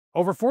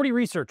Over 40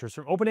 researchers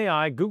from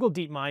OpenAI, Google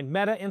DeepMind,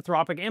 Meta,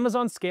 Anthropic,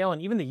 Amazon Scale,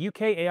 and even the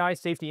UK AI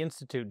Safety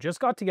Institute just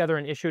got together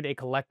and issued a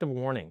collective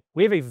warning.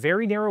 We have a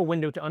very narrow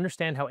window to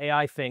understand how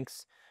AI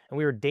thinks, and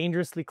we are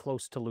dangerously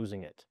close to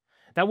losing it.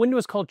 That window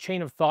is called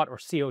chain of thought, or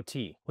COT.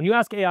 When you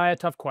ask AI a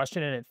tough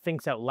question and it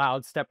thinks out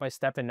loud, step by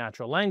step in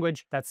natural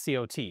language, that's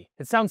COT.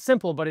 It sounds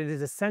simple, but it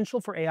is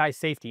essential for AI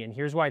safety, and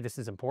here's why this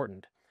is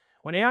important.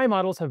 When AI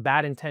models have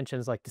bad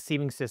intentions like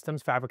deceiving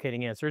systems,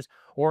 fabricating answers,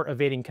 or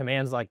evading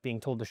commands like being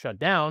told to shut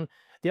down,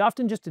 they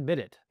often just admit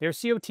it. Their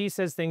COT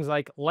says things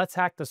like, let's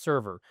hack the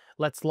server,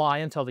 let's lie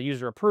until the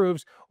user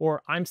approves,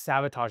 or I'm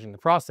sabotaging the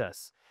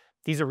process.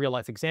 These are real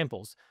life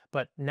examples,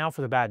 but now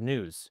for the bad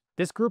news.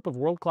 This group of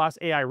world-class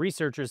AI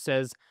researchers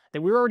says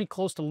that we're already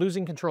close to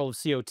losing control of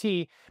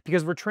COT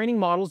because we're training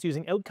models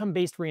using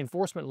outcome-based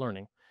reinforcement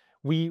learning.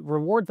 We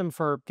reward them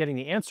for getting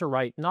the answer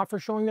right, not for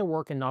showing their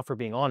work and not for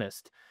being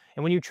honest.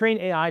 And when you train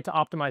AI to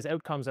optimize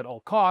outcomes at all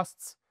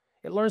costs,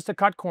 it learns to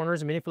cut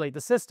corners, manipulate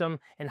the system,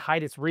 and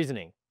hide its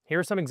reasoning. Here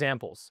are some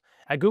examples.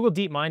 At Google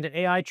DeepMind, an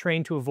AI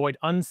trained to avoid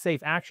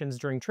unsafe actions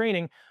during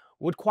training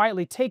would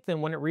quietly take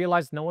them when it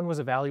realized no one was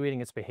evaluating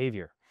its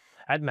behavior.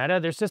 At Meta,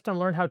 their system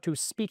learned how to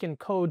speak in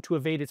code to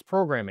evade its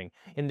programming.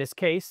 In this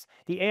case,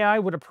 the AI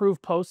would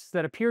approve posts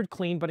that appeared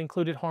clean but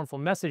included harmful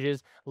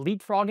messages,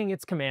 leapfrogging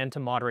its command to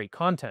moderate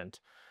content.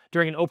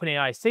 During an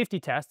OpenAI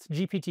safety test,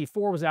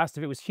 GPT-4 was asked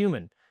if it was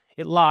human.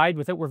 It lied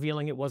without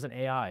revealing it wasn't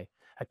AI.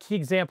 A key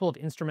example of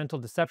instrumental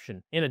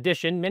deception. In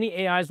addition,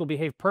 many AIs will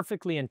behave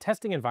perfectly in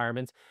testing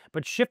environments,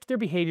 but shift their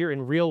behavior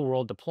in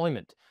real-world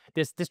deployment.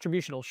 This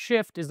distributional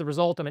shift is the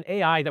result of an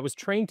AI that was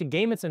trained to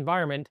game its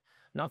environment,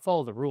 not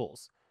follow the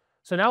rules.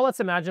 So now let's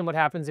imagine what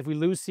happens if we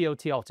lose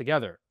COT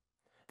altogether.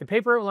 The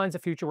paper outlines a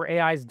future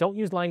where AIs don't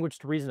use language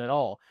to reason at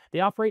all. They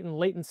operate in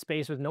latent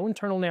space with no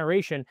internal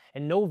narration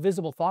and no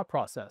visible thought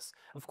process.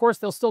 Of course,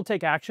 they'll still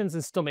take actions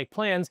and still make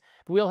plans,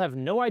 but we'll have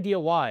no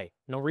idea why.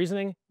 No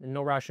reasoning and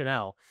no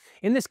rationale.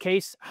 In this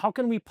case, how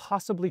can we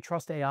possibly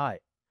trust AI?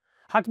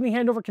 How can we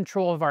hand over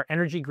control of our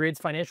energy grids,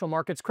 financial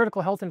markets,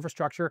 critical health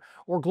infrastructure,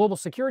 or global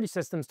security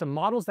systems to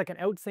models that can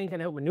outthink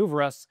and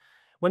outmaneuver us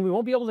when we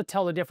won't be able to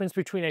tell the difference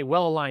between a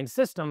well-aligned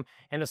system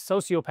and a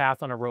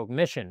sociopath on a rogue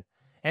mission?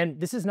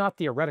 And this is not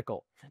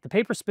theoretical. The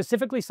paper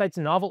specifically cites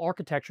novel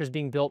architectures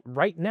being built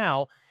right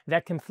now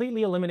that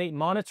completely eliminate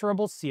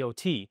monitorable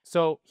COT.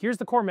 So here's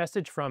the core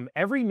message from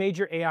every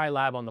major AI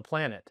lab on the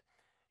planet.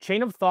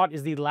 Chain of thought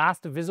is the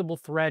last visible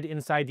thread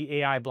inside the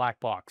AI black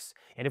box.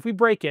 And if we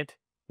break it,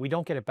 we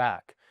don't get it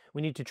back.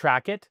 We need to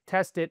track it,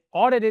 test it,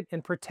 audit it,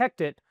 and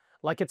protect it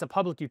like it's a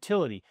public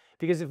utility.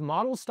 Because if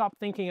models stop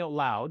thinking out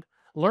loud,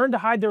 learn to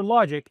hide their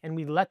logic, and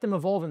we let them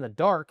evolve in the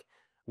dark,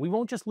 we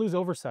won't just lose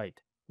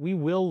oversight. We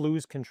will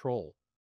lose control.